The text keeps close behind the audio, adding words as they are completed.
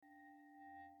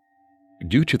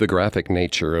Due to the graphic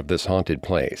nature of this haunted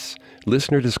place,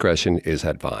 listener discretion is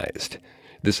advised.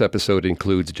 This episode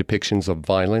includes depictions of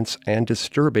violence and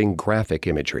disturbing graphic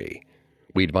imagery.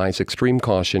 We advise extreme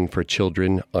caution for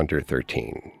children under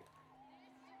 13.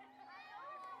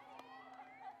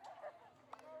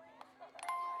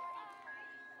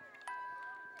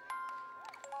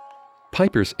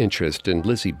 Piper's interest in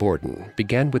Lizzie Borden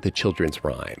began with a children's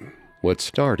rhyme. What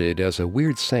started as a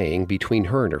weird saying between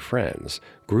her and her friends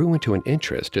grew into an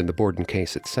interest in the Borden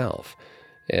case itself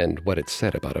and what it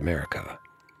said about America.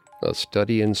 A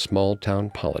study in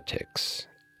small-town politics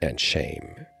and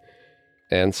shame.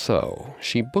 And so,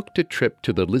 she booked a trip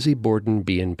to the Lizzie Borden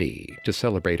B&B to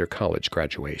celebrate her college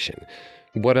graduation.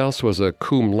 What else was a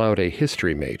cum laude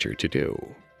history major to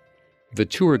do? The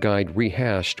tour guide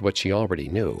rehashed what she already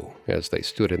knew as they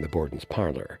stood in the Borden's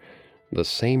parlor, the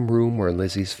same room where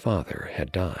Lizzie's father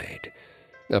had died.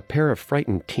 A pair of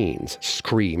frightened teens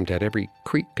screamed at every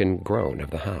creak and groan of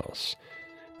the house.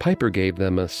 Piper gave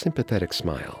them a sympathetic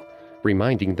smile,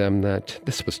 reminding them that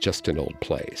this was just an old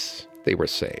place. They were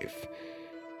safe.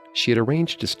 She had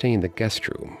arranged to stay in the guest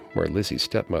room where Lizzie's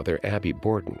stepmother, Abby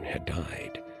Borden, had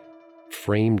died.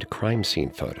 Framed crime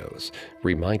scene photos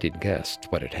reminded guests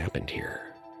what had happened here.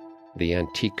 The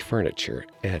antique furniture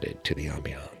added to the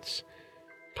ambiance.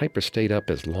 Piper stayed up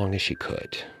as long as she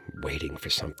could, waiting for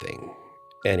something,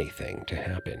 anything to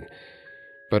happen.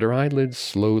 But her eyelids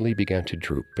slowly began to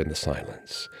droop in the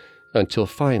silence, until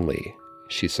finally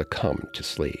she succumbed to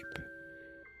sleep.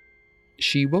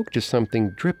 She woke to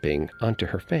something dripping onto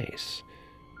her face.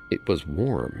 It was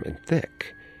warm and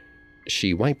thick.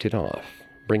 She wiped it off,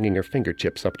 bringing her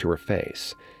fingertips up to her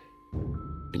face.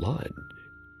 Blood.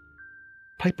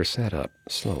 Piper sat up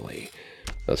slowly.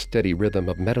 A steady rhythm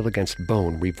of metal against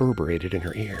bone reverberated in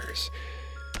her ears.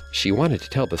 She wanted to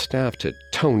tell the staff to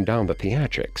tone down the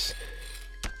theatrics.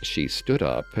 She stood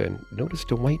up and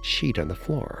noticed a white sheet on the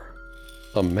floor,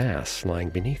 a mass lying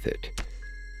beneath it.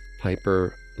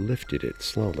 Piper lifted it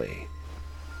slowly.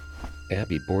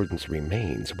 Abby Borden's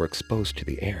remains were exposed to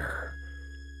the air.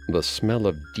 The smell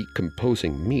of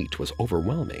decomposing meat was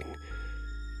overwhelming.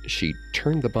 She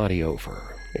turned the body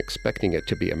over, expecting it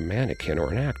to be a mannequin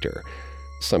or an actor,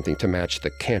 something to match the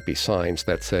campy signs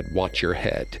that said, "Watch your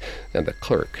head," and the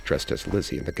clerk dressed as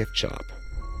Lizzie in the gift shop.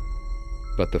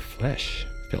 But the flesh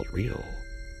felt real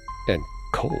and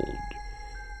cold.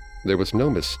 There was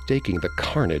no mistaking the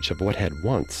carnage of what had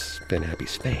once been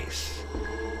Abby's face.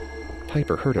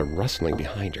 Piper heard a rustling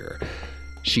behind her.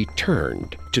 She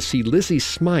turned to see Lizzie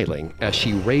smiling as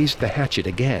she raised the hatchet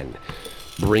again,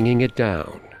 bringing it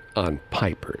down on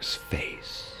Piper's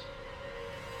face.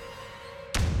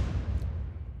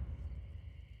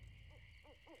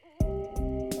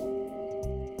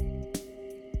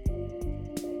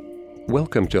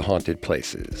 Welcome to Haunted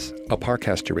Places, a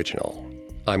Parcast original.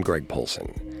 I'm Greg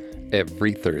Polson.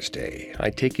 Every Thursday,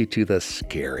 I take you to the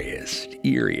scariest,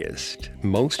 eeriest,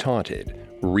 most haunted,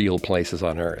 real places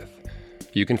on Earth.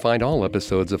 You can find all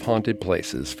episodes of Haunted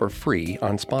Places for free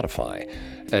on Spotify.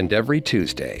 And every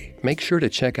Tuesday, make sure to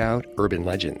check out Urban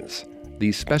Legends.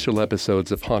 These special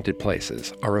episodes of Haunted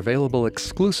Places are available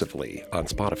exclusively on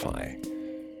Spotify.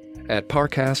 At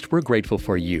Parcast, we're grateful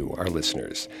for you, our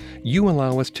listeners. You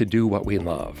allow us to do what we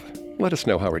love. Let us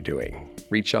know how we're doing.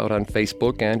 Reach out on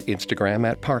Facebook and Instagram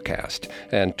at Parcast,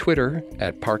 and Twitter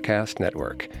at Parcast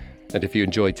Network. And if you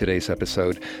enjoyed today's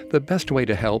episode, the best way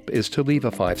to help is to leave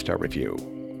a 5-star review,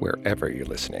 wherever you're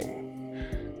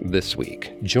listening. This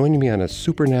week, join me on a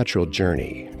supernatural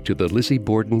journey to the Lizzie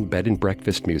Borden Bed and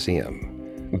Breakfast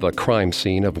Museum, the crime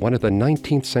scene of one of the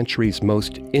 19th century's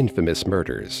most infamous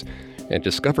murders, and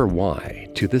discover why,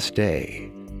 to this day,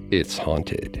 it's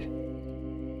haunted.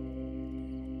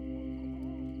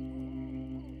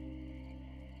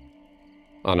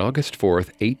 On August 4th,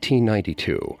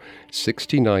 1892,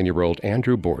 69-year-old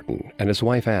Andrew Borden and his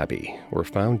wife Abby were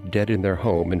found dead in their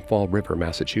home in Fall River,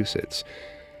 Massachusetts.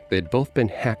 They had both been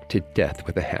hacked to death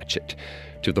with a hatchet,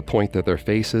 to the point that their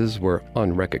faces were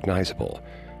unrecognizable.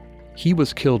 He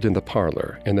was killed in the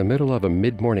parlor in the middle of a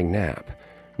mid-morning nap,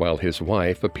 while his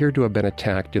wife appeared to have been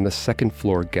attacked in the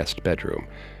second-floor guest bedroom.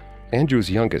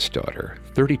 Andrew's youngest daughter,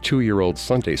 32-year-old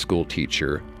Sunday school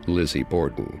teacher Lizzie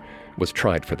Borden, was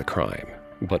tried for the crime,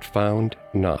 but found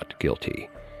not guilty.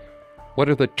 What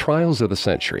are the trials of the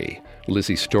century?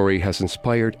 Lizzie's story has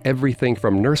inspired everything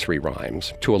from nursery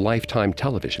rhymes to a Lifetime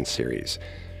television series.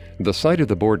 The site of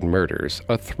the Borden murders,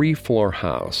 a 3-floor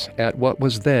house at what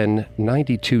was then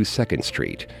 92 2nd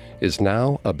Street, is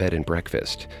now a bed and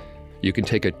breakfast. You can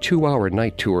take a 2-hour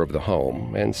night tour of the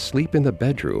home and sleep in the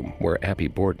bedroom where Abby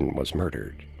Borden was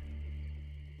murdered.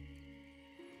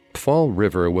 Fall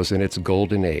River was in its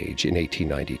golden age in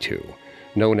 1892,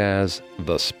 known as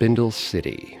the Spindle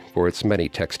City for its many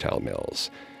textile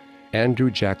mills. Andrew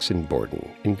Jackson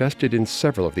Borden invested in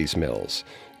several of these mills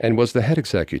and was the head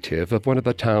executive of one of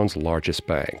the town's largest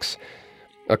banks.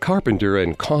 A carpenter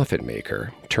and coffin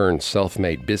maker turned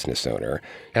self-made business owner,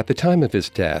 at the time of his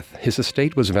death, his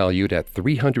estate was valued at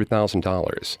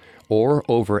 $300,000, or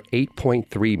over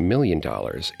 $8.3 million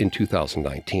in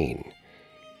 2019.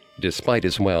 Despite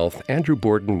his wealth, Andrew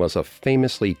Borden was a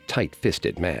famously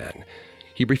tight-fisted man.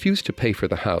 He refused to pay for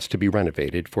the house to be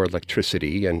renovated for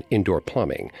electricity and indoor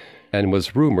plumbing, and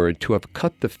was rumored to have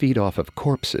cut the feet off of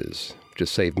corpses to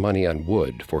save money on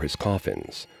wood for his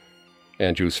coffins.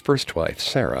 Andrew's first wife,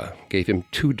 Sarah, gave him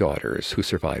 2 daughters who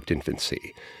survived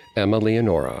infancy, Emma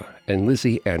Leonora and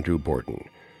Lizzie Andrew Borden.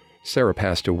 Sarah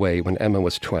passed away when Emma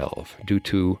was 12 due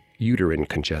to uterine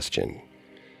congestion.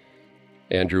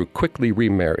 Andrew quickly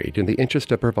remarried in the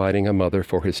interest of providing a mother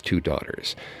for his 2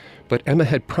 daughters, but Emma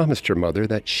had promised her mother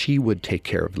that she would take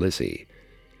care of Lizzie.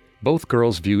 Both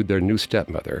girls viewed their new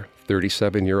stepmother,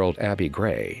 37-year-old Abby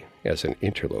Gray, as an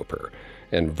interloper,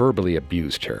 and verbally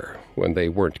abused her when they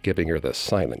weren't giving her the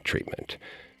silent treatment.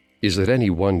 Is it any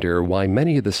wonder why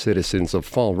many of the citizens of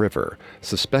Fall River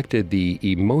suspected the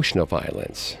emotional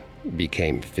violence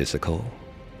became physical?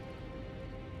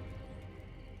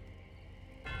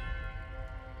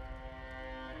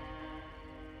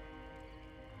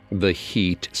 The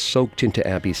heat soaked into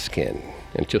Abby's skin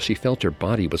until she felt her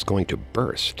body was going to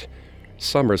burst.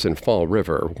 Summers in Fall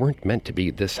River weren't meant to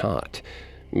be this hot,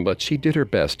 but she did her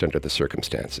best under the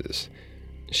circumstances.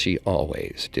 She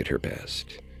always did her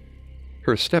best.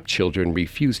 Her stepchildren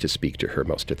refused to speak to her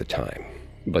most of the time,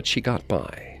 but she got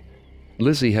by.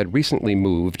 Lizzie had recently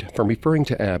moved from referring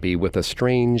to Abby with a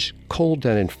strange, cold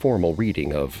and informal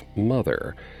reading of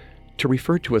Mother to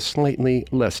refer to a slightly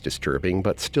less disturbing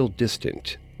but still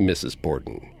distant Mrs.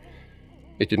 Borden.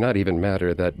 It did not even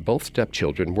matter that both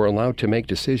stepchildren were allowed to make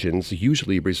decisions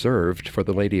usually reserved for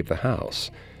the lady of the house.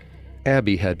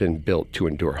 Abby had been built to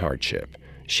endure hardship.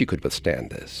 She could withstand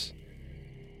this.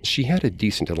 She had a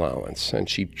decent allowance, and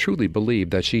she truly believed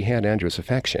that she had Andrew's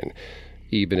affection,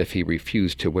 even if he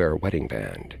refused to wear a wedding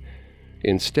band.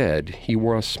 Instead, he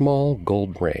wore a small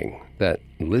gold ring that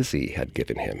Lizzie had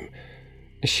given him.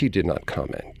 She did not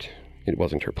comment. It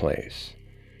wasn't her place.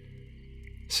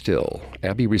 Still,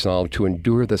 Abby resolved to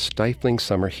endure the stifling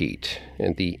summer heat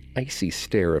and the icy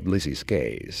stare of Lizzie's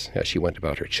gaze as she went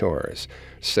about her chores,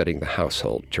 setting the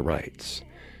household to rights.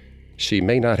 She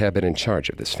may not have been in charge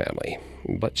of this family,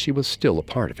 but she was still a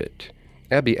part of it.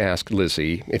 Abby asked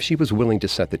Lizzie if she was willing to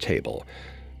set the table,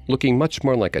 looking much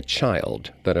more like a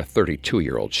child than a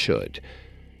 32-year-old should.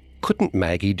 "Couldn't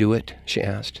Maggie do it?" she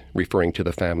asked, referring to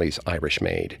the family's Irish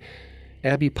maid.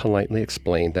 Abby politely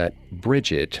explained that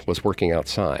Bridget was working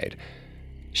outside.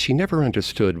 She never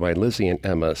understood why Lizzie and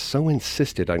Emma so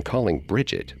insisted on calling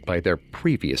Bridget by their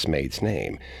previous maid's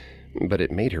name, but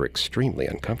it made her extremely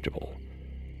uncomfortable.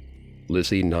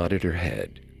 Lizzie nodded her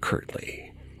head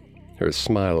curtly. Her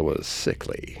smile was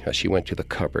sickly as she went to the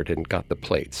cupboard and got the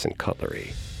plates and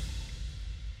cutlery.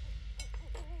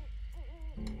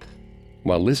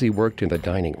 While Lizzie worked in the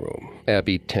dining room,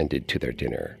 Abby tended to their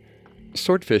dinner.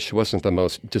 Swordfish wasn't the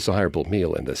most desirable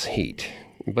meal in this heat,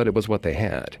 but it was what they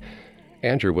had.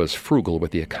 Andrew was frugal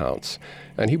with the accounts,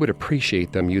 and he would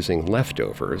appreciate them using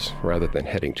leftovers rather than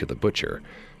heading to the butcher.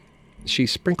 She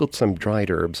sprinkled some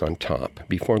dried herbs on top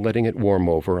before letting it warm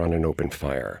over on an open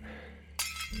fire.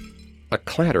 A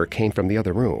clatter came from the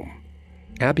other room.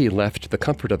 Abby left the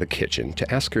comfort of the kitchen to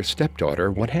ask her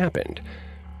stepdaughter what happened.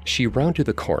 She rounded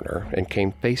the corner and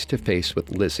came face to face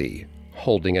with Lizzie,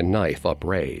 holding a knife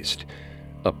upraised,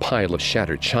 a pile of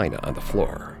shattered china on the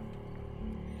floor.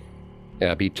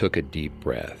 Abby took a deep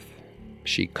breath.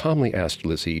 She calmly asked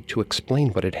Lizzie to explain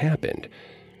what had happened.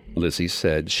 Lizzie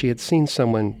said she had seen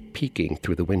someone peeking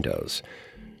through the windows.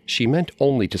 She meant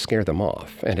only to scare them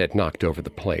off and had knocked over the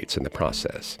plates in the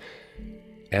process.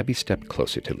 Abby stepped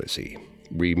closer to Lizzie,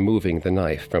 removing the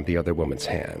knife from the other woman's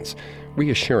hands,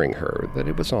 reassuring her that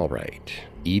it was all right,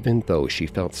 even though she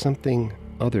felt something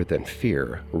other than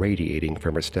fear radiating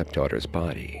from her stepdaughter's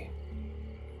body.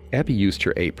 Abby used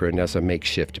her apron as a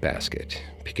makeshift basket,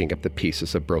 picking up the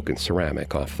pieces of broken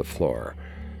ceramic off the floor.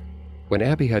 When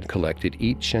Abby had collected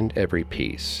each and every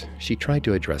piece, she tried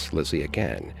to address Lizzie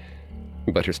again,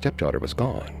 but her stepdaughter was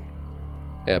gone.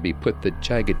 Abby put the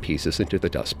jagged pieces into the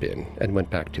dustbin and went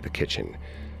back to the kitchen.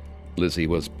 Lizzie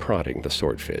was prodding the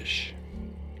swordfish.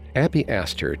 Abby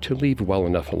asked her to leave well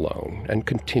enough alone and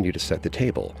continue to set the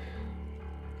table.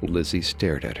 Lizzie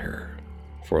stared at her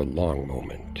for a long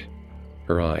moment,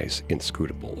 her eyes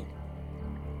inscrutable.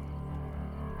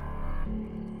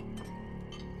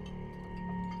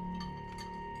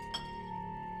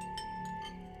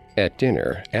 At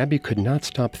dinner, Abby could not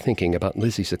stop thinking about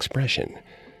Lizzie's expression.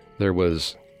 There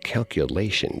was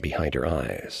calculation behind her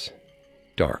eyes,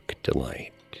 dark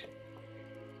delight.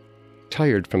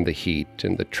 Tired from the heat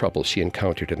and the trouble she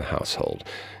encountered in the household,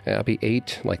 Abby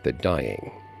ate like the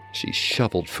dying. She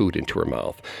shoveled food into her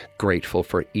mouth, grateful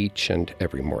for each and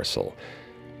every morsel.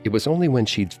 It was only when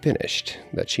she'd finished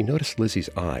that she noticed Lizzie's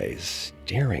eyes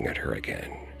staring at her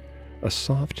again, a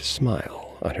soft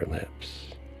smile on her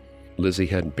lips. Lizzie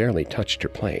had barely touched her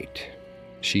plate.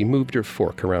 She moved her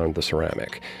fork around the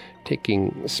ceramic,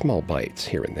 taking small bites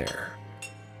here and there.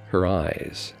 Her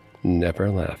eyes never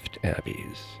left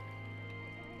Abby's.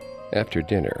 After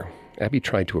dinner, Abby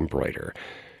tried to embroider,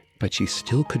 but she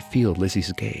still could feel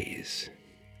Lizzie's gaze.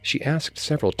 She asked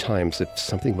several times if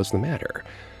something was the matter.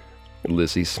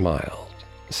 Lizzie smiled,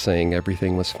 saying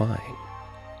everything was fine.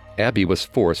 Abby was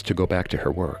forced to go back to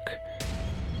her work.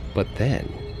 But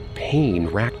then, pain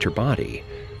racked her body.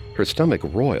 Her stomach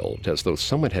roiled as though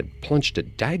someone had plunged a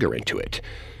dagger into it.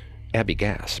 Abby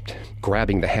gasped,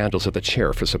 grabbing the handles of the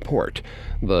chair for support.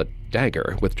 The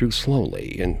dagger withdrew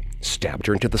slowly and stabbed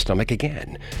her into the stomach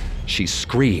again. She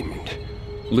screamed.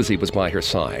 Lizzie was by her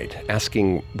side,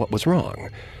 asking what was wrong.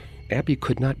 Abby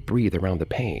could not breathe around the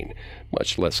pain,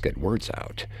 much less get words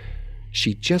out.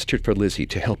 She gestured for Lizzie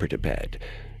to help her to bed.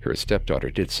 Her stepdaughter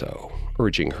did so,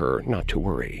 urging her not to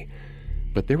worry.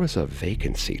 But there was a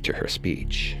vacancy to her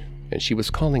speech, and she was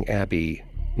calling Abby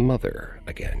Mother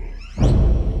again.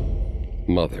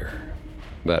 Mother.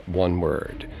 That one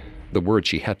word, the word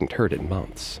she hadn't heard in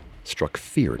months, struck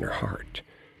fear in her heart.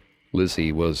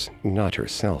 Lizzie was not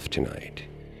herself tonight.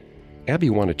 Abby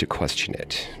wanted to question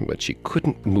it, but she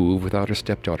couldn't move without her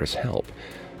stepdaughter's help.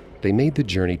 They made the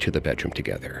journey to the bedroom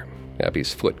together.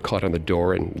 Abby's foot caught on the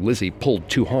door and Lizzie pulled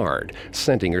too hard,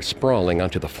 sending her sprawling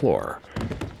onto the floor.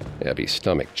 Abby's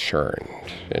stomach churned,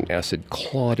 and acid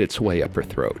clawed its way up her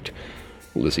throat.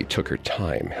 Lizzie took her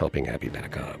time helping Abby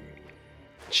back up.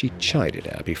 She chided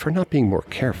Abby for not being more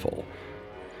careful.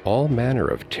 All manner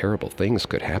of terrible things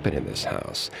could happen in this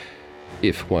house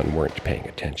if one weren't paying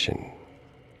attention.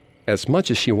 As much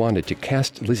as she wanted to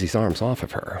cast Lizzie's arms off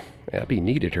of her, Abby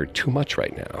needed her too much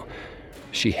right now.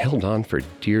 She held on for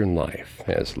dear life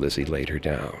as Lizzie laid her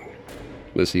down.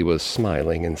 Lizzie was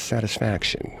smiling in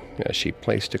satisfaction as she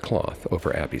placed a cloth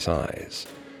over Abby's eyes.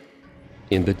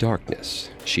 In the darkness,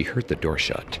 she heard the door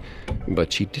shut,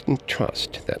 but she didn't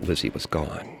trust that Lizzie was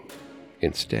gone.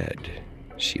 Instead,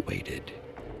 she waited.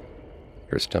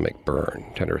 Her stomach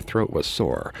burned and her throat was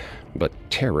sore, but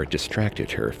terror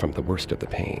distracted her from the worst of the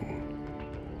pain.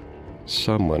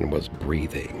 Someone was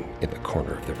breathing in the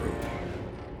corner of the room.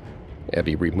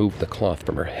 Abby removed the cloth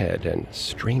from her head and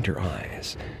strained her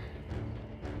eyes,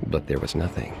 but there was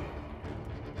nothing.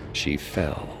 She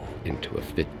fell into a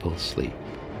fitful sleep.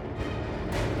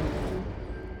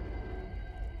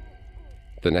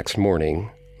 The next morning,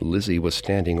 Lizzie was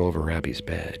standing over Abby's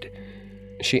bed.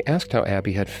 She asked how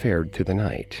Abby had fared through the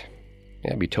night.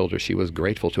 Abby told her she was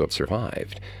grateful to have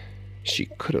survived. She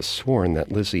could have sworn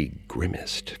that Lizzie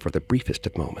grimaced for the briefest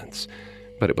of moments,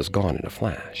 but it was gone in a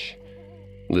flash.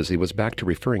 Lizzie was back to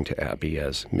referring to Abby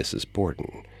as Mrs.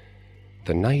 Borden.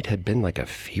 The night had been like a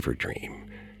fever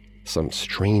dream, some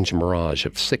strange mirage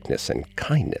of sickness and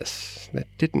kindness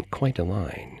that didn't quite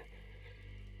align.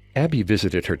 Abby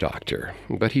visited her doctor,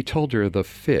 but he told her the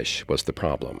fish was the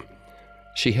problem.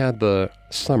 She had the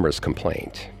Summers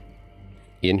complaint.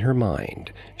 In her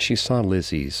mind, she saw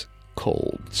Lizzie's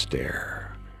cold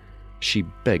stare. She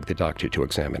begged the doctor to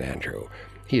examine Andrew.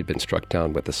 He had been struck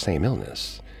down with the same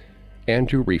illness.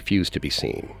 Andrew refused to be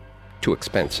seen. Too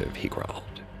expensive, he growled.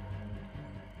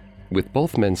 With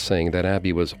both men saying that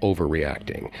Abby was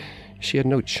overreacting, she had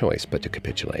no choice but to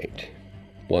capitulate.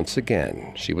 Once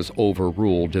again, she was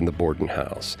overruled in the Borden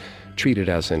house, treated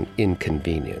as an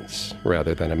inconvenience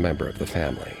rather than a member of the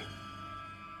family.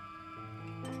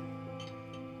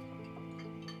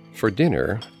 For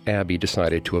dinner, Abby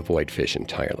decided to avoid fish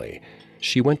entirely.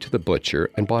 She went to the butcher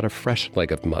and bought a fresh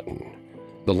leg of mutton.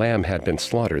 The lamb had been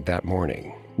slaughtered that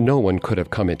morning. No one could have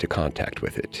come into contact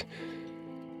with it.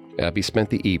 Abby spent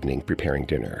the evening preparing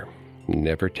dinner,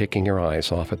 never taking her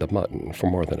eyes off of the mutton for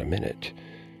more than a minute.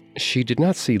 She did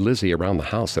not see Lizzie around the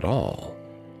house at all.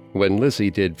 When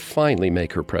Lizzie did finally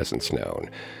make her presence known,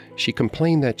 she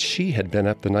complained that she had been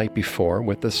up the night before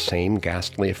with the same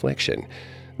ghastly affliction,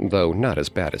 though not as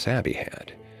bad as Abby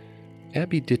had.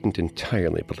 Abby didn't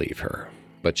entirely believe her,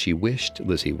 but she wished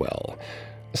Lizzie well,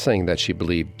 saying that she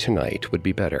believed tonight would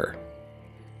be better.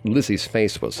 Lizzie's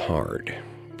face was hard,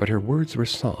 but her words were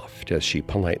soft as she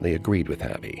politely agreed with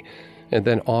Abby, and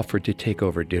then offered to take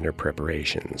over dinner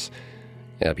preparations.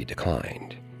 Abby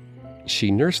declined.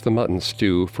 She nursed the mutton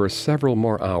stew for several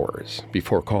more hours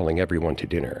before calling everyone to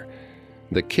dinner.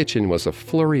 The kitchen was a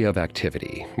flurry of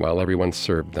activity while everyone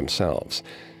served themselves.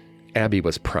 Abby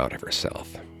was proud of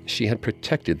herself. She had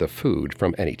protected the food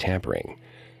from any tampering.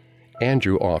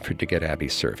 Andrew offered to get Abby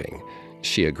serving.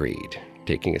 She agreed,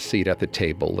 taking a seat at the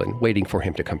table and waiting for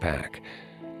him to come back.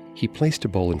 He placed a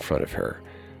bowl in front of her.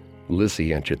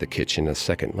 Lizzie entered the kitchen a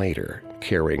second later,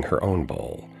 carrying her own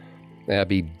bowl.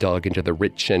 Abby dug into the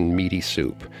rich and meaty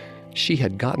soup. She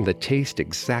had gotten the taste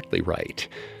exactly right.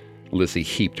 Lizzie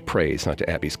heaped praise onto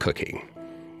Abby's cooking.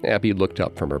 Abby looked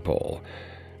up from her bowl.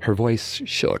 Her voice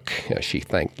shook as she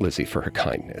thanked Lizzie for her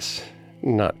kindness,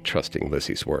 not trusting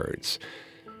Lizzie's words.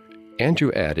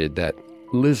 Andrew added that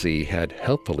Lizzie had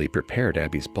helpfully prepared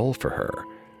Abby's bowl for her.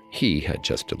 He had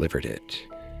just delivered it.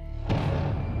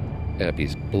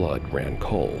 Abby's blood ran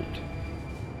cold.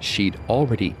 She'd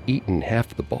already eaten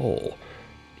half the bowl.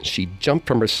 She jumped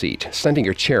from her seat, sending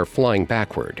her chair flying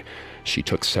backward. She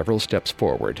took several steps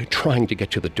forward, trying to get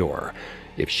to the door.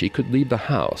 If she could leave the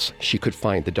house, she could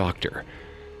find the doctor.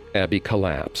 Abby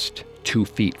collapsed, 2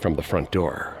 feet from the front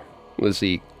door.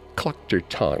 Lizzie clucked her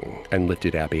tongue and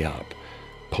lifted Abby up,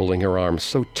 pulling her arm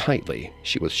so tightly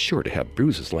she was sure to have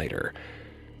bruises later.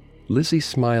 Lizzie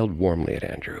smiled warmly at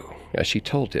Andrew as she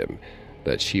told him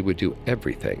that she would do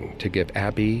everything to give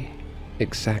Abby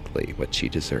exactly what she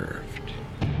deserved.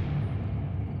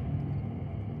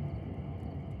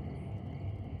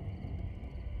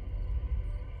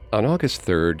 On August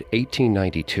 3rd,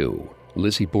 1892,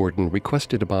 Lizzie Borden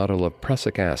requested a bottle of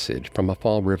prussic acid from a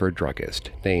Fall River druggist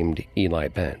named Eli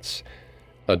Bentz.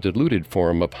 A diluted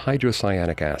form of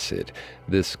hydrocyanic acid,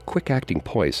 this quick-acting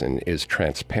poison is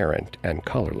transparent and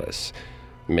colorless,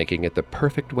 making it the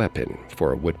perfect weapon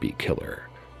for a would-be killer.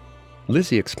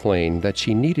 Lizzie explained that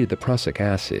she needed the prussic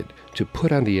acid to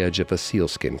put on the edge of a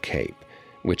sealskin cape,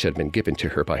 which had been given to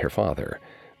her by her father,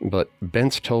 but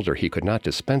Bentz told her he could not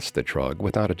dispense the drug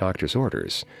without a doctor's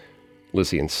orders.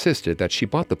 Lizzie insisted that she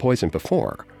bought the poison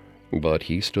before, but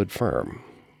he stood firm,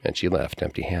 and she left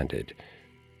empty-handed.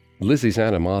 Lizzie's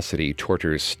animosity toward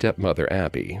her stepmother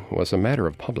Abby was a matter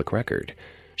of public record.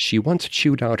 She once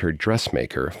chewed out her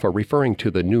dressmaker for referring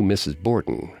to the new Mrs.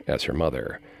 Borden as her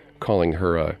mother, calling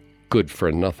her a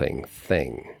good-for-nothing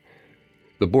thing.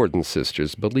 The Borden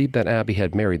sisters believed that Abby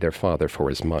had married their father for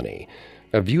his money,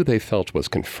 a view they felt was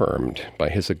confirmed by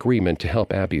his agreement to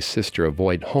help Abby's sister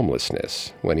avoid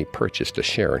homelessness when he purchased a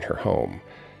share in her home.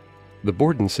 The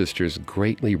Borden sisters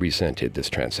greatly resented this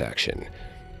transaction,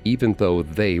 even though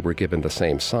they were given the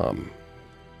same sum.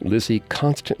 Lizzie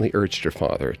constantly urged her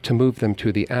father to move them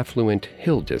to the affluent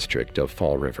Hill District of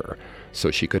Fall River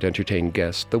so she could entertain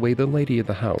guests the way the lady of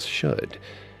the house should,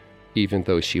 even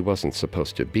though she wasn't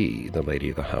supposed to be the lady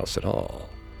of the house at all.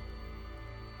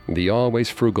 The always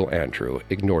frugal Andrew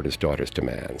ignored his daughter's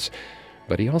demands,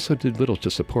 but he also did little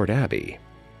to support Abby.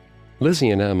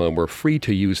 Lizzie and Emma were free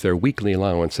to use their weekly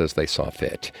allowance as they saw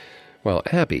fit, while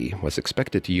Abby was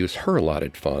expected to use her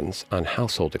allotted funds on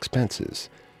household expenses.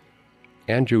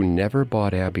 Andrew never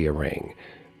bought Abby a ring,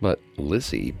 but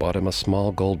Lizzie bought him a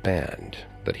small gold band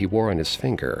that he wore on his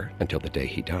finger until the day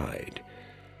he died.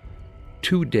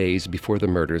 2 days before the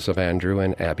murders of Andrew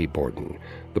and Abby Borden,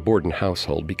 the Borden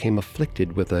household became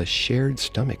afflicted with a shared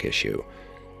stomach issue.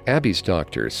 Abby's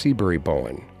doctor, Seabury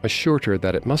Bowen, assured her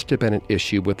that it must have been an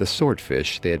issue with the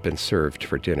swordfish they had been served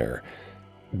for dinner.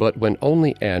 But when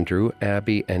only Andrew,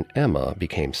 Abby, and Emma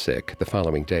became sick the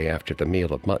following day after the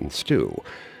meal of mutton stew,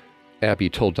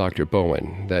 Abby told Dr.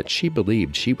 Bowen that she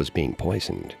believed she was being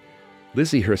poisoned.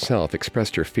 Lizzie herself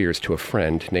expressed her fears to a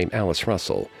friend named Alice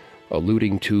Russell,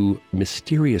 alluding to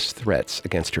mysterious threats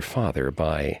against her father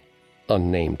by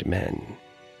unnamed men.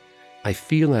 "I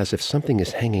feel as if something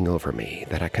is hanging over me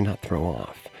that I cannot throw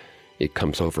off. It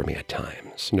comes over me at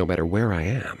times, no matter where I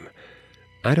am.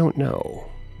 I don't know,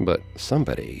 but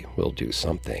somebody will do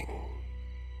something."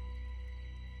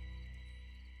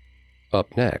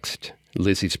 Up next,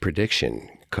 Lizzie's prediction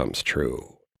comes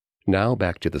true. Now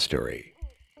back to the story.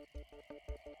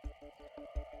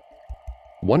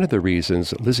 One of the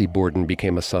reasons Lizzie Borden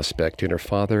became a suspect in her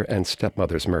father and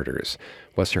stepmother's murders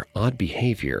was her odd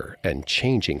behavior and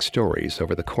changing stories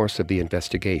over the course of the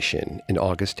investigation in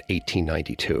August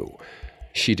 1892.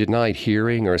 She denied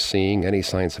hearing or seeing any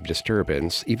signs of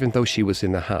disturbance, even though she was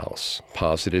in the house,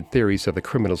 posited theories of the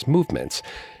criminal's movements,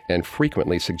 and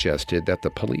frequently suggested that the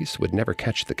police would never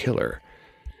catch the killer.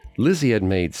 Lizzie had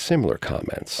made similar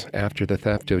comments after the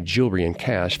theft of jewelry and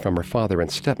cash from her father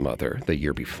and stepmother the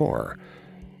year before.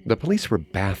 The police were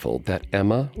baffled that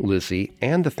Emma, Lizzie,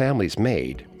 and the family's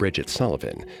maid, Bridget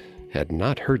Sullivan, had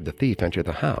not heard the thief enter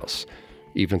the house,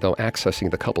 even though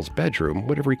accessing the couple's bedroom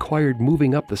would have required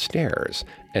moving up the stairs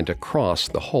and across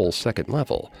the whole second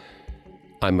level.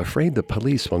 "I'm afraid the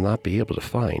police will not be able to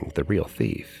find the real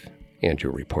thief,"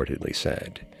 Andrew reportedly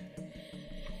said.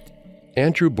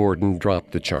 Andrew Borden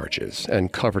dropped the charges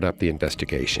and covered up the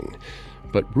investigation,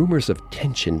 but rumors of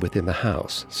tension within the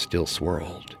house still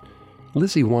swirled.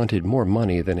 Lizzie wanted more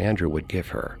money than Andrew would give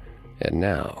her, and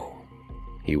now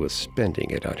he was spending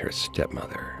it on her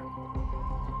stepmother.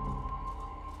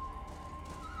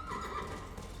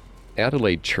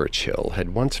 Adelaide Churchill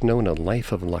had once known a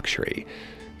life of luxury,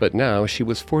 but now she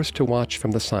was forced to watch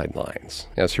from the sidelines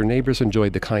as her neighbors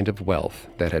enjoyed the kind of wealth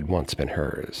that had once been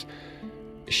hers.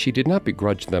 She did not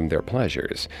begrudge them their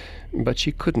pleasures, but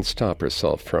she couldn't stop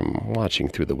herself from watching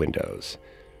through the windows.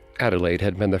 Adelaide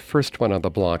had been the first one on the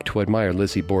block to admire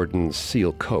Lizzie Borden's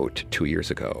seal coat 2 years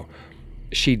ago.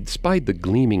 She'd spied the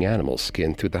gleaming animal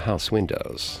skin through the house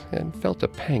windows and felt a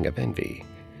pang of envy.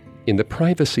 In the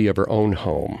privacy of her own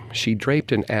home, she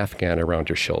draped an afghan around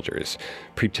her shoulders,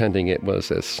 pretending it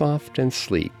was as soft and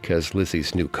sleek as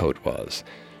Lizzie's new coat was.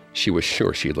 She was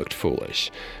sure she looked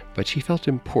foolish, but she felt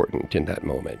important in that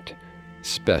moment.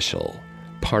 Special,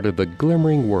 part of the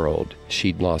glimmering world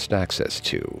she'd lost access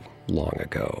to long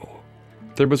ago.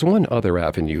 There was one other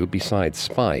avenue besides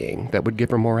spying that would give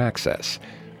her more access.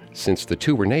 Since the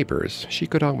two were neighbors, she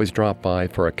could always drop by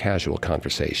for a casual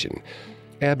conversation.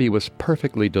 Abby was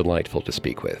perfectly delightful to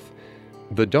speak with.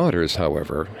 The daughters,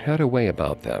 however, had a way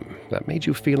about them that made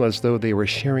you feel as though they were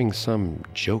sharing some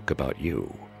joke about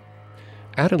you.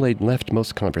 Adelaide left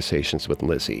most conversations with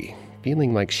Lizzie,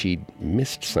 feeling like she'd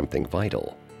missed something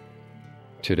vital.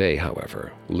 Today,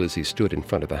 however, Lizzie stood in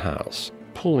front of the house,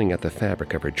 pulling at the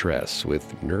fabric of her dress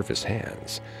with nervous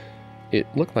hands. It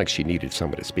looked like she needed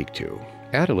someone to speak to.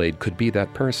 Adelaide could be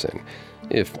that person,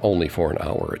 if only for an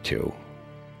hour or two.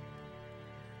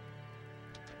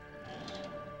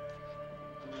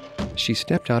 She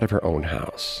stepped out of her own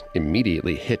house,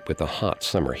 immediately hit with the hot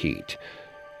summer heat.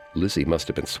 Lizzie must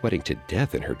have been sweating to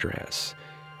death in her dress.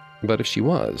 But if she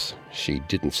was, she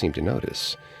didn't seem to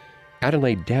notice.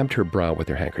 Adelaide dabbed her brow with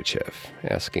her handkerchief,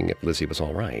 asking if Lizzie was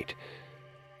all right.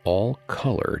 All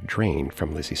color drained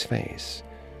from Lizzie's face.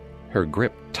 Her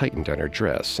grip tightened on her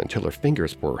dress until her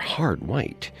fingers were hard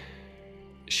white.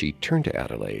 She turned to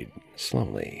Adelaide,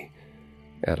 slowly.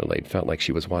 Adelaide felt like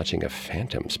she was watching a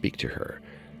phantom speak to her.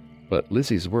 But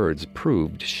Lizzie's words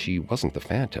proved she wasn't the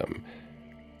phantom.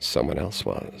 Someone else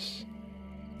was.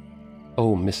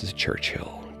 "Oh, Mrs.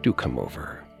 Churchill, do come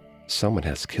over. Someone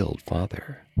has killed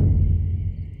Father."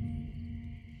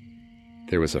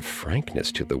 There was a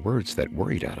frankness to the words that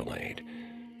worried Adelaide.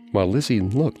 While Lizzie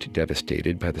looked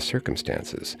devastated by the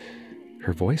circumstances,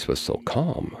 her voice was so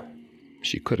calm.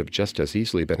 She could have just as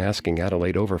easily been asking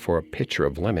Adelaide over for a pitcher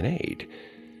of lemonade.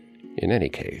 In any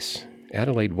case,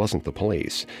 Adelaide wasn't the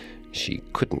police. She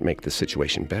couldn't make the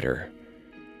situation better.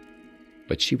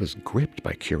 But she was gripped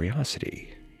by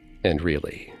curiosity. And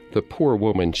really, the poor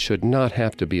woman should not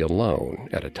have to be alone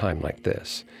at a time like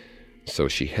this. So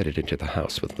she headed into the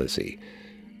house with Lizzie.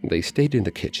 They stayed in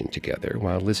the kitchen together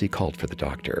while Lizzie called for the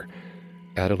doctor.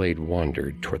 Adelaide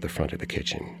wandered toward the front of the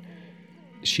kitchen.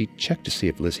 She checked to see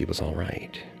if Lizzie was all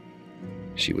right.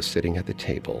 She was sitting at the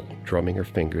table, drumming her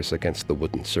fingers against the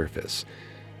wooden surface.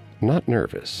 Not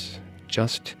nervous,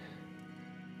 just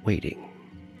waiting.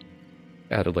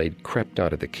 Adelaide crept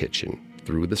out of the kitchen,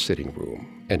 through the sitting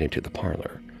room, and into the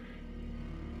parlor.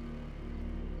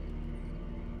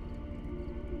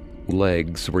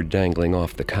 Legs were dangling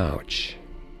off the couch.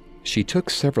 She took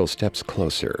several steps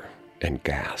closer and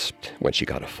gasped when she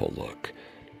got a full look.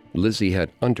 Lizzie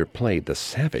had underplayed the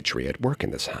savagery at work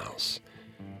in this house.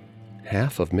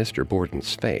 Half of Mr.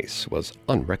 Borden's face was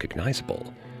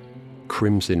unrecognizable.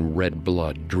 Crimson red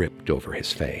blood dripped over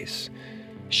his face.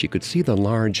 She could see the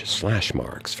large slash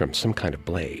marks from some kind of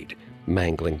blade,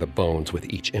 mangling the bones with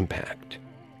each impact.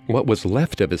 What was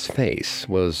left of his face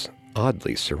was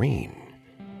oddly serene.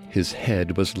 His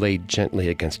head was laid gently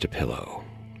against a pillow,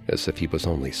 as if he was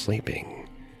only sleeping.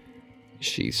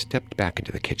 She stepped back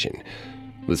into the kitchen.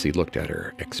 Lizzie looked at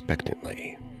her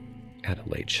expectantly.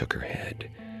 Adelaide shook her head.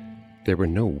 There were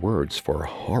no words for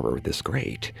horror this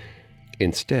great.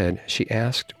 Instead, she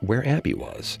asked where Abby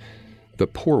was. The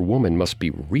poor woman must be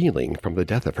reeling from the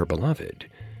death of her beloved.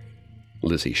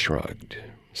 Lizzie shrugged,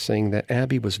 saying that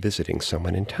Abby was visiting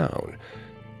someone in town.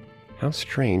 How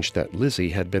strange that Lizzie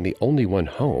had been the only one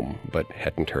home but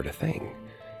hadn't heard a thing.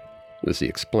 Lizzie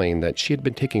explained that she had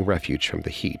been taking refuge from the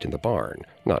heat in the barn,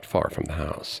 not far from the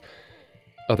house.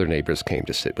 Other neighbors came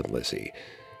to sit with Lizzie.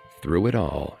 Through it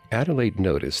all, Adelaide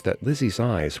noticed that Lizzie's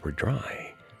eyes were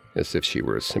dry, as if she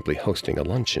were simply hosting a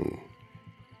luncheon.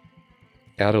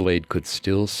 Adelaide could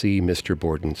still see Mr.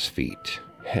 Borden's feet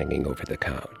hanging over the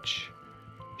couch.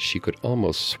 She could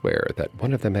almost swear that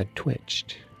one of them had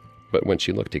twitched, but when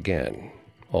she looked again,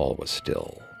 all was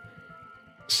still.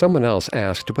 Someone else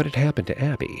asked what had happened to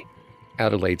Abby.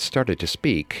 Adelaide started to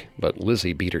speak, but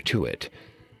Lizzie beat her to it.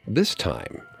 This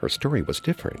time, her story was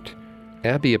different.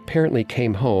 Abby apparently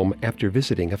came home after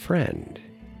visiting a friend.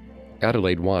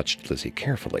 Adelaide watched Lizzie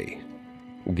carefully.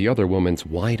 The other woman's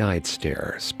wide-eyed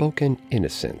stare spoke in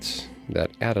innocence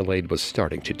that Adelaide was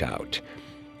starting to doubt.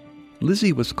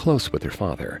 Lizzie was close with her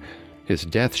father. His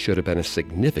death should have been a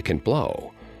significant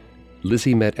blow.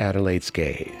 Lizzie met Adelaide's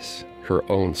gaze, her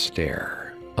own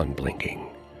stare, unblinking.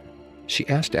 She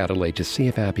asked Adelaide to see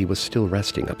if Abby was still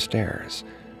resting upstairs.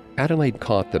 Adelaide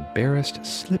caught the barest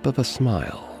slip of a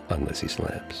smile on Lizzie's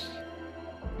lips.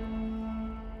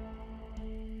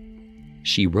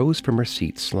 She rose from her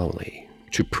seat slowly,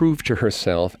 to prove to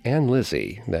herself and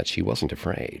Lizzie that she wasn't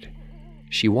afraid.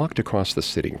 She walked across the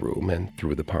sitting room and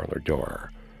through the parlor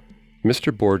door.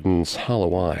 Mr. Borden's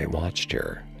hollow eye watched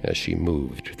her as she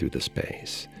moved through the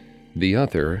space. The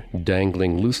other,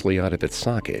 dangling loosely out of its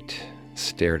socket,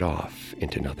 stared off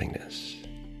into nothingness.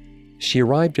 She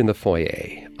arrived in the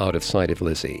foyer, out of sight of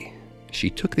Lizzie. She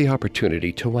took the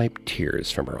opportunity to wipe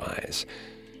tears from her eyes.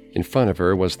 In front of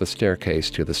her was the staircase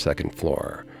to the second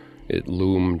floor. It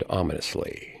loomed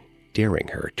ominously, daring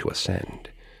her to ascend.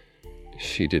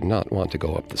 She did not want to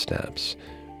go up the steps.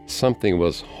 Something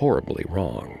was horribly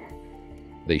wrong.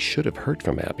 They should have heard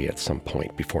from Abby at some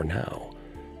point before now.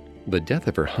 The death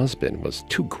of her husband was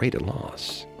too great a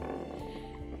loss.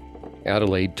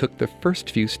 Adelaide took the first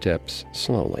few steps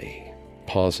slowly,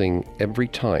 pausing every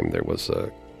time there was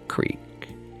a creak.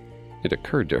 It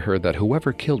occurred to her that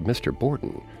whoever killed Mr.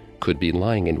 Borden could be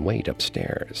lying in wait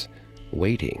upstairs,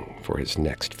 waiting for his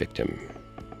next victim.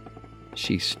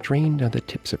 She strained on the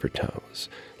tips of her toes,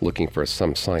 looking for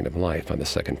some sign of life on the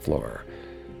second floor.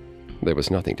 There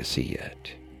was nothing to see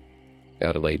yet.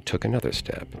 Adelaide took another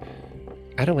step.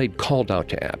 Adelaide called out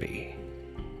to Abby.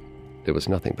 There was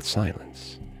nothing but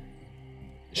silence.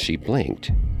 She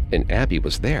blinked, and Abby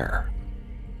was there,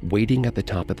 waiting at the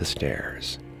top of the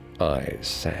stairs, eyes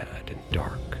sad and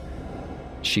dark.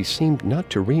 She seemed not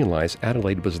to realize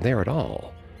Adelaide was there at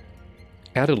all.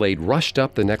 Adelaide rushed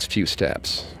up the next few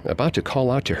steps, about to call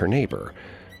out to her neighbor,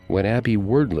 when Abby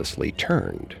wordlessly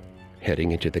turned,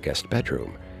 heading into the guest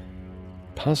bedroom.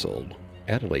 Puzzled,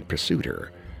 Adelaide pursued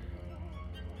her,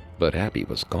 but Abby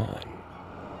was gone.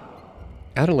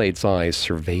 Adelaide's eyes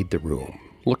surveyed the room,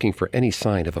 looking for any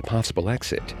sign of a possible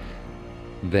exit.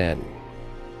 Then,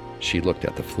 she looked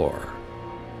at the floor.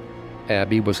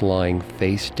 Abby was lying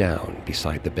face down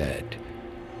beside the bed.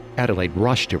 Adelaide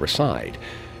rushed to her side.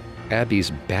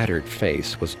 Abby's battered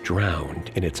face was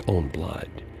drowned in its own blood.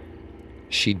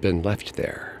 She'd been left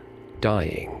there,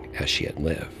 dying as she had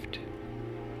lived.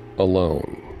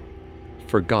 Alone,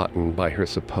 forgotten by her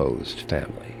supposed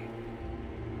family.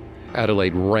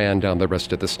 Adelaide ran down the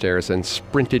rest of the stairs and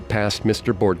sprinted past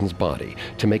Mr. Borden's body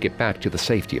to make it back to the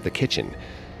safety of the kitchen.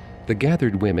 The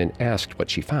gathered women asked what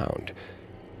she found.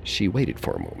 She waited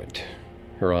for a moment,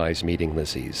 her eyes meeting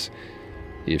Lizzie's.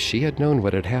 If she had known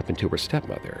what had happened to her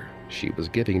stepmother, she was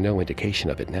giving no indication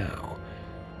of it now.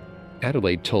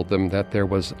 Adelaide told them that there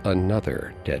was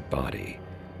another dead body,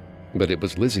 but it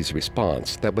was Lizzie's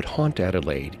response that would haunt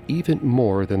Adelaide even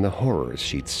more than the horrors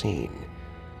she'd seen.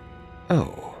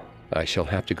 "Oh, I shall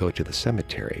have to go to the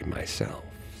cemetery myself."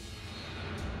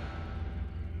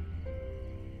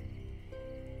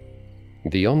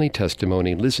 The only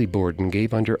testimony Lizzie Borden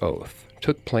gave under oath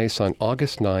took place on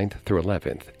August 9th through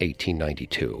 11th,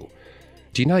 1892.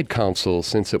 Denied counsel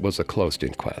since it was a closed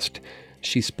inquest,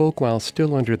 she spoke while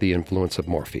still under the influence of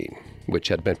morphine, which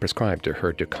had been prescribed to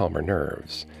her to calm her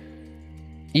nerves.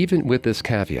 Even with this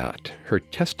caveat, her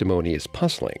testimony is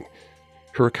puzzling.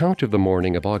 Her account of the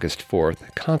morning of August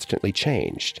 4th constantly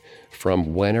changed,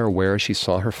 from when or where she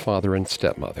saw her father and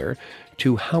stepmother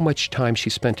to how much time she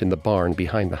spent in the barn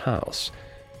behind the house.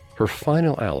 Her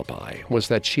final alibi was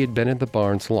that she had been in the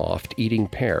barn's loft eating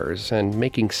pears and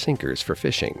making sinkers for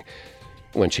fishing.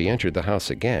 When she entered the house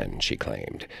again, she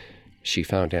claimed, she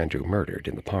found Andrew murdered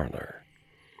in the parlor.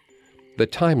 The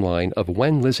timeline of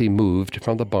when Lizzie moved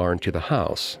from the barn to the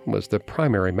house was the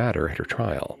primary matter at her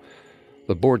trial.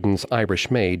 The Borden's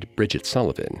Irish maid, Bridget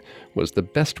Sullivan, was the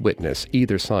best witness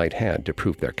either side had to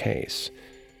prove their case.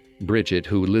 Bridget,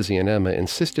 who Lizzie and Emma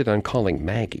insisted on calling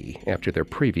Maggie after their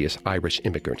previous Irish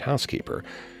immigrant housekeeper,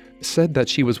 said that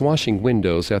she was washing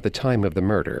windows at the time of the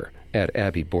murder at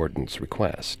Abby Borden's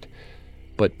request.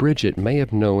 But Bridget may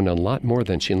have known a lot more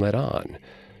than she let on.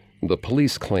 The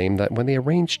police claim that when they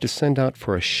arranged to send out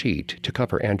for a sheet to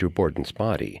cover Andrew Borden's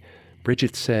body,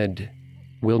 Bridget said,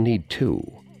 "We'll need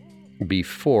two,"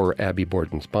 before Abby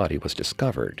Borden's body was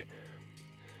discovered.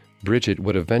 Bridget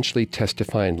would eventually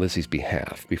testify on Lizzie's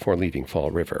behalf before leaving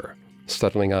Fall River,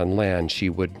 settling on land she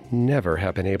would never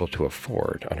have been able to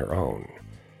afford on her own.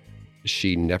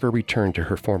 She never returned to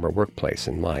her former workplace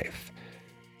in life,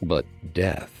 but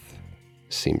death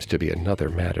seems to be another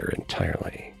matter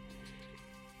entirely.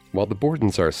 While the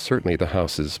Bordens are certainly the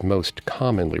house's most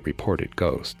commonly reported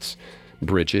ghosts,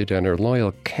 Bridget and her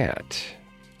loyal cat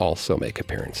also make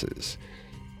appearances.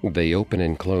 They open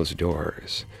and close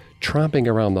doors, tromping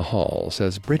around the halls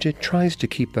as Bridget tries to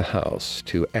keep the house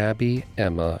to Abby,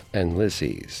 Emma, and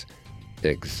Lizzie's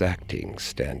exacting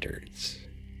standards.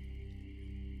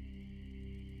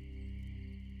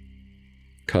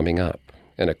 Coming up,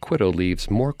 an acquittal leaves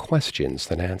more questions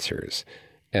than answers,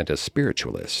 and a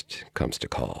spiritualist comes to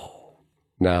call.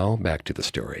 Now, back to the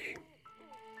story.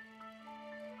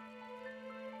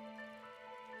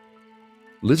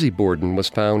 Lizzie Borden was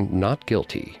found not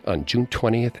guilty on June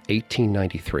 20th,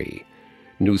 1893.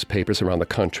 Newspapers around the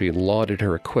country lauded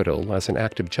her acquittal as an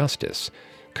act of justice,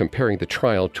 comparing the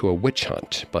trial to a witch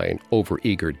hunt by an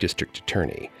overeager district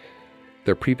attorney.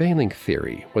 The prevailing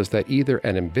theory was that either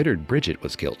an embittered Bridget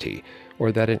was guilty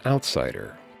or that an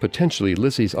outsider, potentially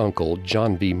Lizzie's uncle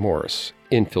John V. Morse,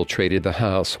 infiltrated the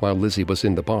house while Lizzie was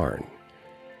in the barn.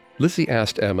 Lizzie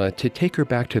asked Emma to take her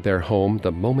back to their home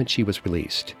the moment she was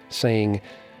released, saying,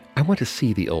 "I want to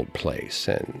see the old place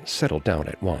and settle down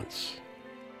at once."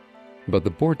 But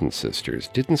the Borden sisters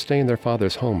didn't stay in their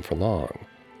father's home for long.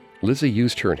 Lizzie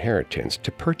used her inheritance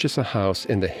to purchase a house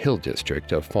in the Hill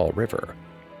District of Fall River.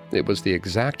 It was the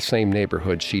exact same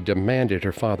neighborhood she demanded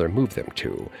her father move them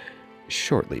to,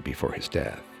 shortly before his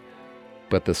death.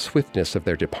 But the swiftness of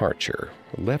their departure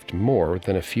left more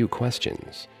than a few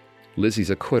questions. Lizzie's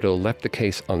acquittal left the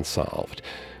case unsolved,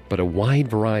 but a wide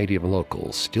variety of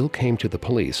locals still came to the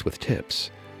police with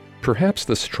tips. Perhaps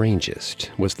the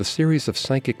strangest was the series of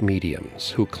psychic mediums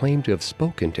who claimed to have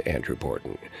spoken to Andrew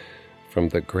Borden from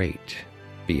the great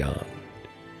beyond.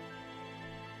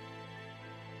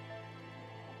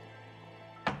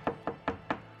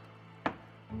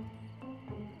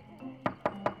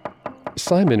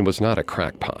 Simon was not a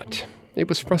crackpot. It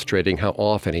was frustrating how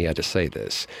often he had to say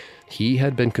this. He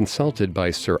had been consulted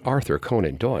by Sir Arthur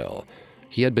Conan Doyle.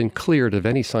 He had been cleared of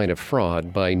any sign of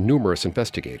fraud by numerous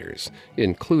investigators,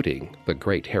 including the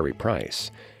great Harry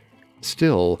Price.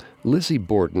 Still, Lizzie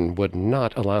Borden would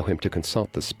not allow him to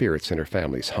consult the spirits in her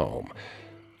family's home.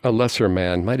 A lesser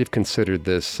man might have considered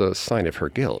this a sign of her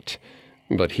guilt,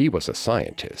 but he was a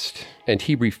scientist, and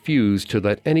he refused to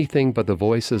let anything but the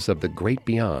voices of the great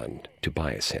beyond to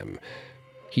bias him.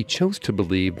 He chose to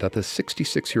believe that the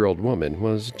 66-year-old woman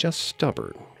was just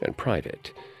stubborn and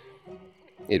private.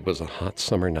 It was a hot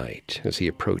summer night as he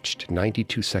approached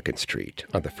 92 Street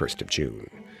on the 1st of June.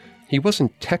 He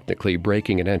wasn't technically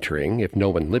breaking and entering if no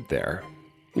one lived there.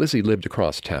 Lizzie lived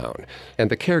across town,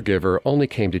 and the caregiver only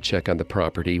came to check on the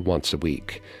property once a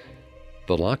week.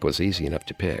 The lock was easy enough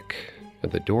to pick,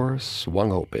 and the door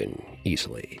swung open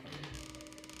easily.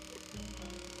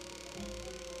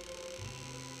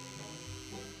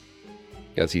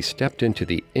 As he stepped into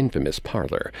the infamous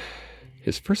parlor,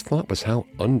 his first thought was how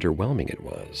underwhelming it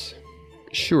was.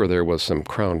 Sure, there was some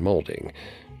crown molding,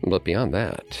 but beyond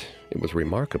that, it was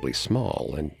remarkably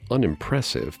small and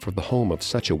unimpressive for the home of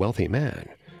such a wealthy man.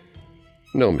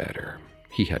 No matter,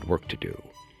 he had work to do.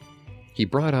 He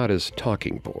brought out his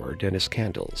talking board and his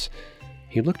candles.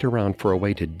 He looked around for a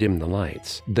way to dim the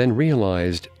lights, then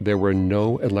realized there were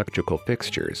no electrical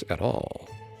fixtures at all.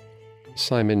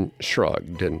 Simon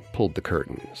shrugged and pulled the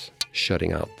curtains,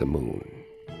 shutting out the moon.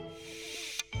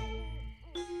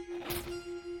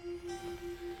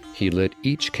 He lit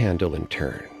each candle in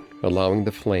turn, allowing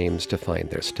the flames to find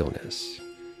their stillness.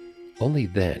 Only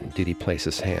then did he place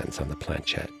his hands on the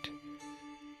planchette.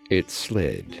 It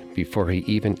slid before he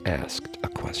even asked a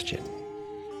question.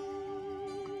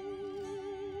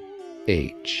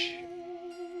 H-O-M-E.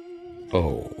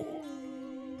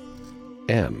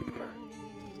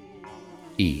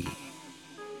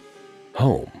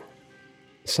 Home.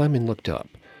 Simon looked up.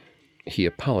 He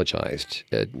apologized,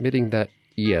 admitting that,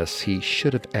 yes, he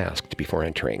should have asked before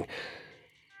entering.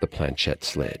 The planchette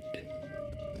slid.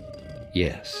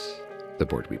 Yes, the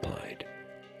board replied.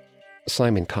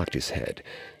 Simon cocked his head,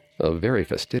 a very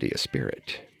fastidious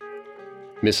spirit.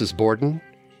 Mrs. Borden?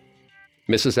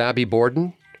 Mrs. Abby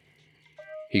Borden?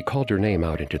 He called her name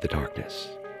out into the darkness.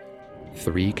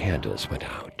 3 candles went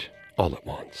out, all at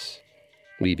once,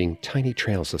 leaving tiny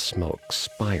trails of smoke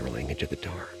spiraling into the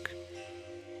dark.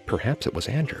 Perhaps it was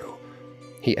Andrew.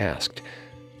 He asked.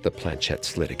 The planchette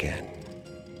slid again.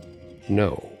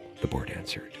 No, the board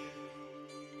answered.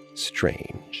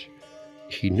 Strange.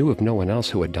 He knew of no one else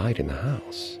who had died in the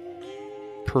house.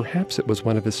 Perhaps it was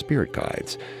one of his spirit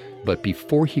guides, but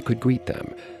before he could greet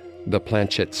them, the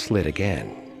planchette slid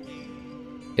again.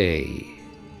 A,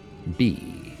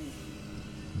 B,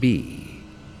 B,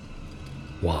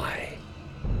 Y.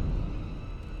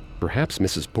 Perhaps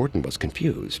Mrs. Borden was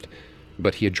confused,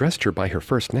 but he addressed her by her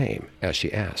first name as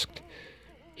she asked.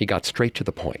 He got straight to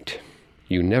the point.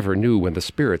 You never knew when the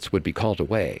spirits would be called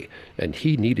away, and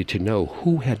he needed to know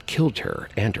who had killed her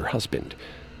and her husband.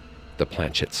 The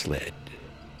planchette slid.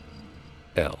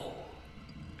 L.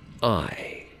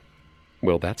 I.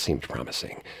 Well, that seemed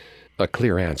promising. A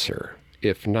clear answer,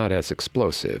 if not as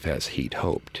explosive as he'd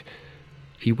hoped.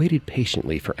 He waited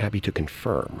patiently for Abby to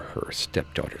confirm her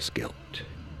stepdaughter's guilt.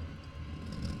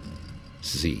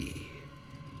 Z.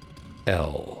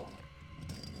 L.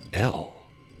 L.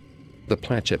 The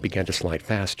planchette began to slide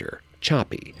faster,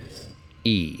 choppy.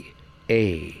 E.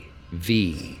 A.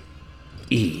 V.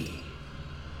 E.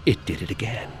 It did it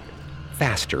again.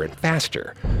 Faster and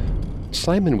faster.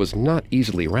 Simon was not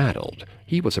easily rattled.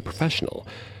 He was a professional.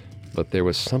 But there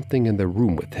was something in the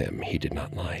room with him he did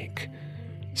not like.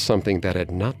 Something that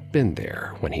had not been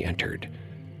there when he entered,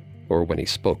 or when he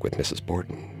spoke with Mrs.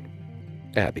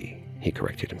 Borden. Abby, he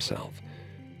corrected himself.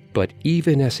 But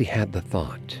even as he had the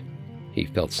thought, he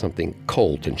felt something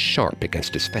cold and sharp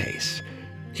against his face.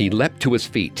 He leapt to his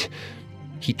feet.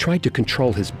 He tried to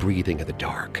control his breathing in the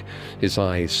dark, his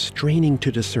eyes straining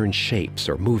to discern shapes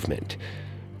or movement.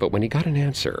 But when he got an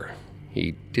answer,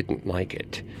 he didn't like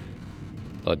it.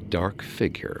 A dark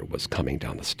figure was coming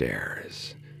down the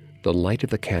stairs. The light of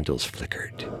the candles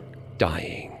flickered,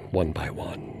 dying one by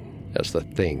one as the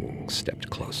thing stepped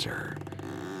closer.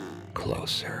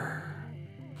 Closer.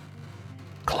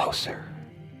 Closer.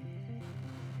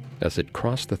 As it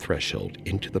crossed the threshold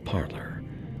into the parlor,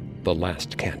 the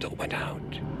last candle went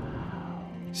out.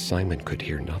 Simon could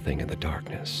hear nothing in the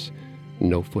darkness,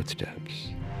 no footsteps,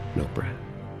 no breath.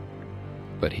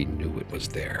 But he knew it was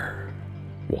there,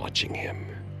 watching him,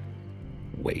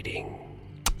 waiting.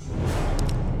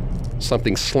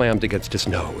 Something slammed against his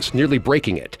nose, nearly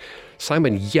breaking it.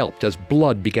 Simon yelped as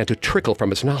blood began to trickle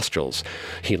from his nostrils.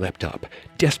 He leapt up,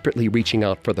 desperately reaching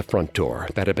out for the front door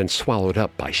that had been swallowed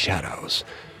up by shadows.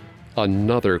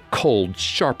 Another cold,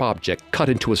 sharp object cut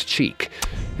into his cheek.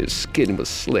 His skin was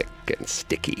slick and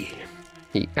sticky.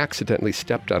 He accidentally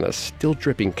stepped on a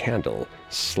still-dripping candle,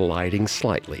 sliding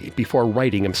slightly before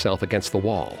righting himself against the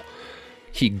wall.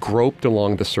 He groped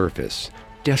along the surface,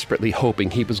 desperately hoping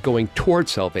he was going toward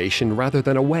salvation rather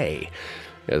than away,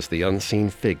 as the unseen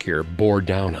figure bore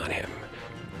down on him.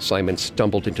 Simon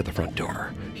stumbled into the front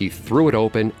door. He threw it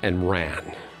open and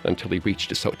ran until he reached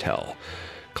his hotel,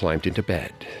 climbed into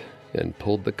bed, and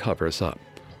pulled the covers up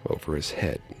over his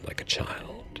head like a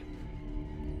child.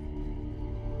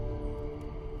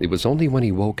 It was only when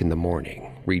he woke in the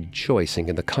morning, rejoicing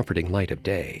in the comforting light of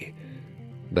day,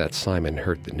 that Simon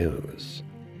heard the news.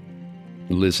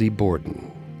 Lizzie Borden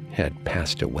had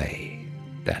passed away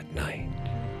that night.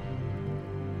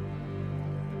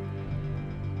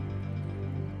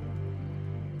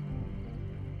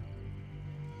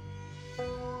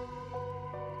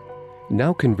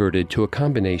 Now converted to a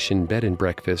combination bed and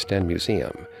breakfast and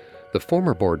museum, the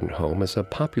former Borden home is a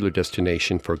popular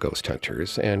destination for ghost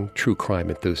hunters and true crime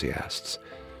enthusiasts.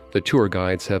 The tour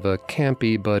guides have a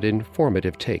campy but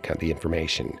informative take on the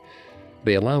information.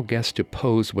 They allow guests to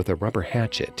pose with a rubber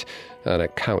hatchet on a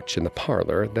couch in the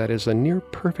parlor that is a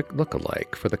near-perfect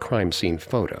look-alike for the crime scene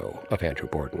photo of Andrew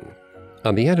Borden.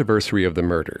 On the anniversary of the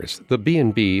murders, the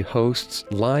B&B hosts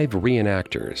live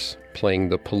reenactors playing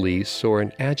the police or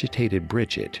an agitated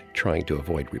Bridget trying to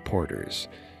avoid reporters.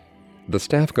 The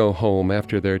staff go home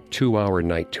after their 2-hour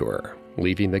night tour,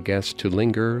 leaving the guests to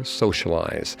linger,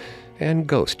 socialize, and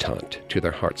ghost hunt to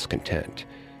their heart's content.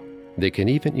 They can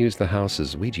even use the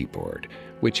house's Ouija board,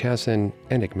 which has an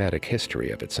enigmatic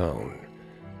history of its own.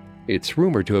 It's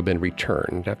rumored to have been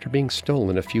returned after being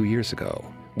stolen a few years ago,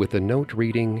 with a note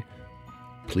reading,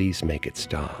 "Please make it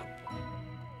stop."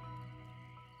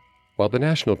 While the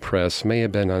national press may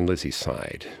have been on Lizzie's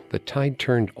side, the tide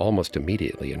turned almost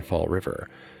immediately in Fall River.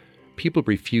 People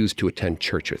refused to attend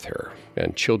church with her,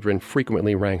 and children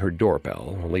frequently rang her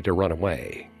doorbell only to run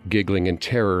away, giggling in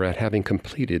terror at having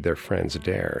completed their friends'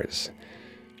 dares.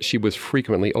 She was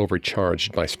frequently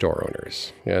overcharged by store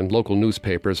owners, and local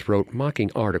newspapers wrote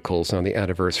mocking articles on the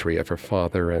anniversary of her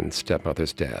father and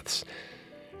stepmother's deaths.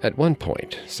 At one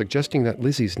point, suggesting that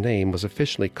Lizzie's name was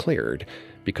officially cleared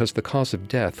because the cause of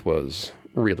death was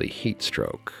really heat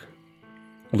stroke.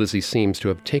 Lizzie seems to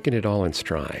have taken it all in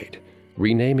stride,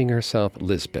 renaming herself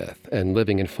Lizbeth and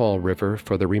living in Fall River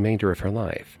for the remainder of her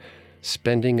life,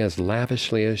 spending as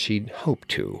lavishly as she'd hoped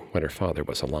to when her father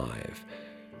was alive.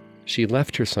 She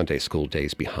left her Sunday school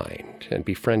days behind and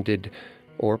befriended,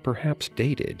 or perhaps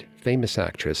dated, famous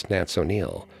actress Nance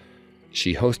O'Neill.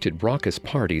 She hosted raucous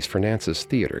parties for Nance's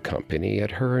theater company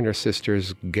at her and her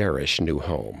sister's garish new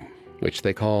home, which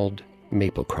they called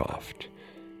Maplecroft.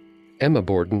 Emma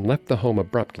Borden left the home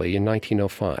abruptly in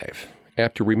 1905,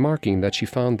 after remarking that she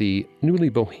found the newly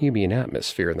bohemian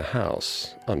atmosphere in the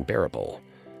house unbearable.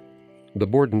 The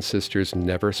Borden sisters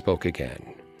never spoke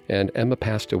again, and Emma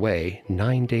passed away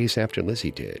 9 days after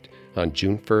Lizzie did, on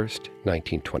June 1st,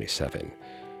 1927.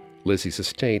 Lizzie's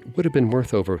estate would have been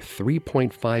worth over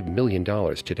 $3.5 million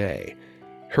today.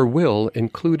 Her will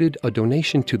included a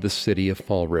donation to the city of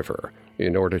Fall River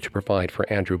in order to provide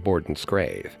for Andrew Borden's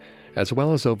grave, as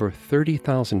well as over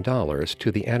 $30,000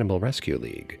 to the Animal Rescue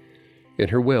League. In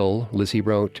her will, Lizzie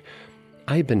wrote,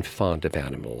 "I've been fond of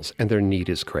animals, and their need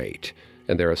is great,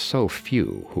 and there are so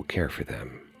few who care for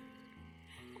them."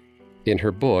 In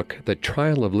her book, The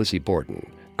Trial of Lizzie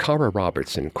Borden, Cara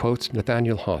Robertson quotes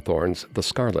Nathaniel Hawthorne's The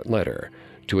Scarlet Letter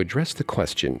to address the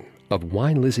question of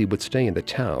why Lizzie would stay in the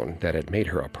town that had made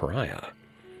her a pariah.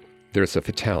 There's a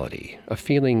fatality, a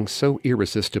feeling so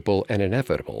irresistible and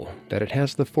inevitable that it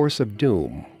has the force of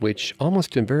doom, which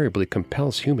almost invariably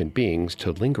compels human beings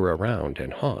to linger around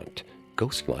and haunt,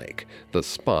 ghost-like, the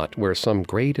spot where some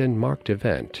great and marked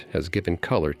event has given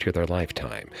color to their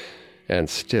lifetime. And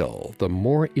still, the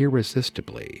more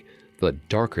irresistibly, the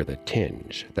darker the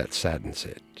tinge that saddens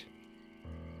it.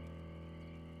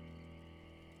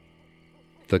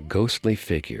 The ghostly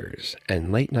figures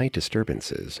and late-night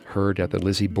disturbances heard at the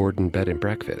Lizzie Borden Bed and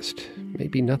Breakfast may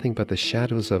be nothing but the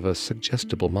shadows of a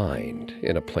suggestible mind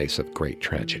in a place of great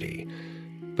tragedy.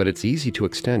 But it's easy to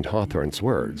extend Hawthorne's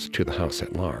words to the house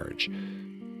at large.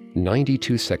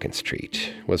 92 2nd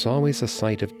Street was always a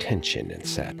site of tension and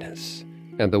sadness,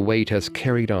 and the weight has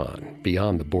carried on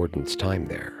beyond the Bordens' time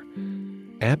there.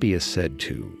 Abby is said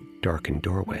to darken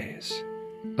doorways,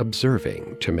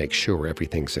 observing to make sure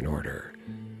everything's in order,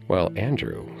 while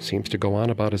Andrew seems to go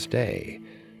on about his day,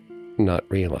 not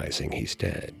realizing he's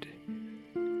dead.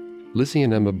 Lizzie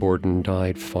and Emma Borden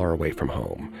died far away from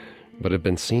home, but have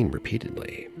been seen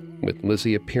repeatedly, with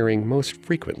Lizzie appearing most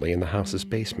frequently in the house's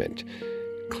basement,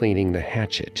 cleaning the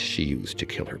hatchet she used to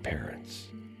kill her parents.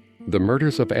 The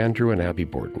murders of Andrew and Abby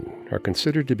Borden are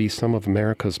considered to be some of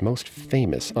America's most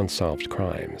famous unsolved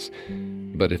crimes.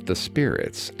 But if the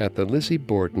spirits at the Lizzie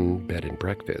Borden Bed and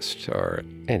Breakfast are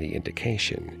any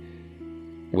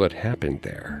indication, what happened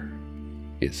there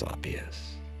is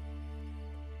obvious.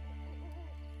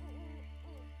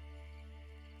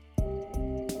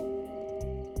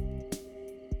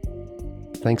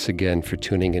 Thanks again for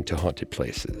tuning into Haunted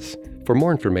Places. For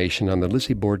more information on the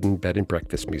Lizzie Borden Bed and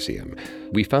Breakfast Museum,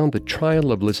 we found The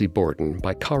Trial of Lizzie Borden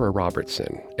by Cara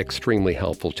Robertson extremely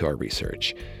helpful to our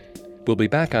research. We'll be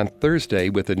back on Thursday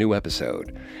with a new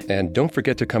episode. And don't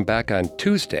forget to come back on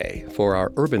Tuesday for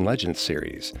our Urban Legends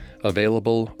series,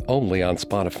 available only on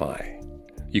Spotify.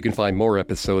 You can find more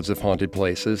episodes of Haunted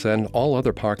Places and all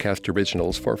other Parcast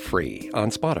originals for free on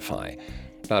Spotify.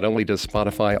 Not only does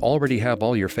Spotify already have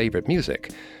all your favorite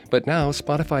music, but now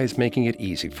Spotify is making it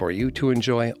easy for you to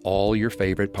enjoy all your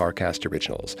favorite Parcast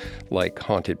originals, like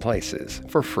Haunted Places,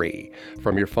 for free,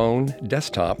 from your phone,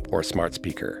 desktop, or smart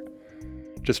speaker.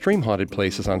 To stream Haunted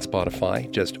Places on Spotify,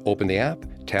 just open the app,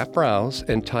 tap Browse,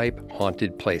 and type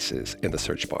Haunted Places in the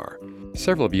search bar.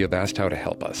 Several of you have asked how to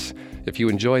help us. If you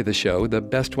enjoy the show, the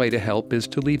best way to help is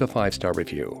to leave a 5-star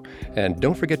review. And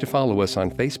don't forget to follow us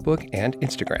on Facebook and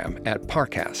Instagram at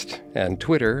Parcast and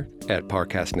Twitter at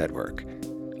Parcast Network.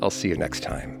 I'll see you next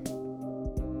time.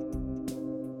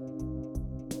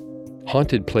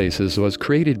 Haunted Places was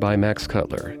created by Max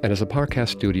Cutler and is a Parcast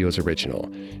Studios original.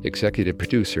 Executive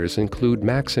producers include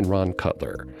Max and Ron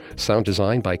Cutler. Sound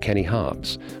design by Kenny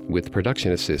Hobbs, with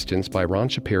production assistance by Ron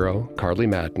Shapiro, Carly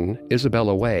Madden,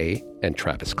 Isabella Way, and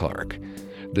Travis Clark.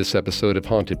 This episode of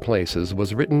Haunted Places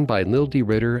was written by Lil D.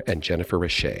 Ritter and Jennifer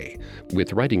Richey,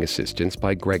 with writing assistance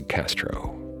by Greg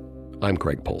Castro. I'm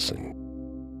Greg Polson.